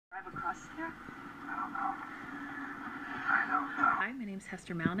across there? Hi, my name is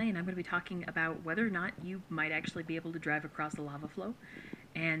Hester Malnay, and I'm going to be talking about whether or not you might actually be able to drive across a lava flow,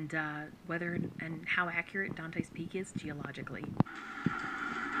 and whether and how accurate Dante's Peak is geologically.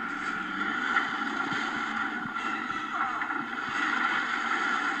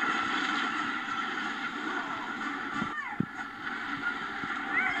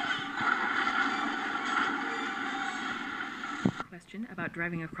 Question about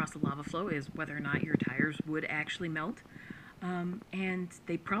driving across a lava flow is whether or not your tires would actually melt, and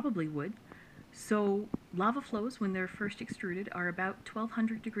they probably would. So lava flows, when they're first extruded, are about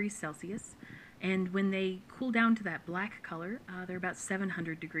 1200 degrees Celsius, and when they cool down to that black color, they're about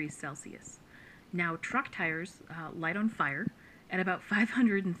 700 degrees Celsius. Now truck tires light on fire at about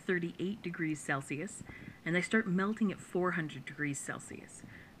 538 degrees Celsius, and they start melting at 400 degrees Celsius.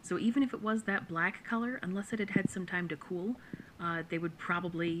 So even if it was that black color, unless it had had some time to cool, they would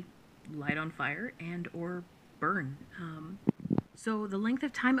probably light on fire and or burn. So the length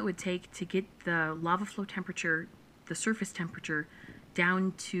of time it would take to get the lava flow temperature, the surface temperature,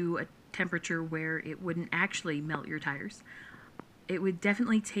 down to a temperature where it wouldn't actually melt your tires, it would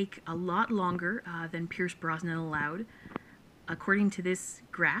definitely take a lot longer than Pierce Brosnan allowed. According to this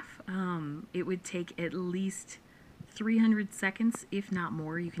graph, it would take at least 300 seconds, if not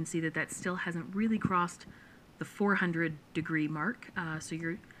more. You can see that that still hasn't really crossed the 400 degree mark, so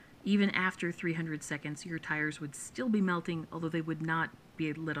even after 300 seconds, your tires would still be melting, although they would not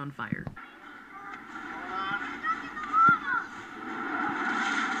be lit on fire.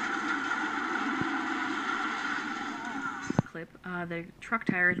 Clip, the truck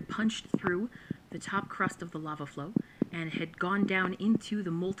tire had punched through the top crust of the lava flow and had gone down into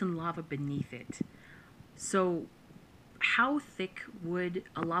the molten lava beneath it. So how thick would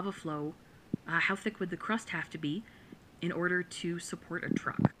a lava flow, how thick would the crust have to be in order to support a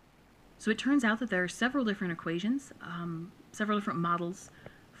truck? So it turns out that there are several different equations, several different models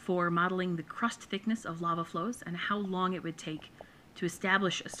for modeling the crust thickness of lava flows and how long it would take to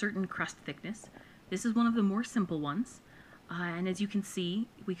establish a certain crust thickness. This is one of the more simple ones, and as you can see,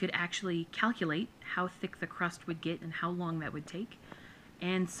 we could actually calculate how thick the crust would get and how long that would take.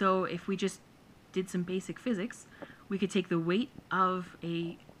 And so if we just did some basic physics, we could take the weight of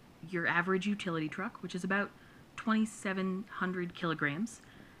your average utility truck, which is about 2,700 kilograms,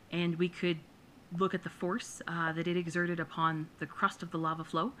 and we could look at the force that it exerted upon the crust of the lava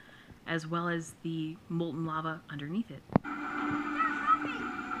flow, as well as the molten lava underneath it.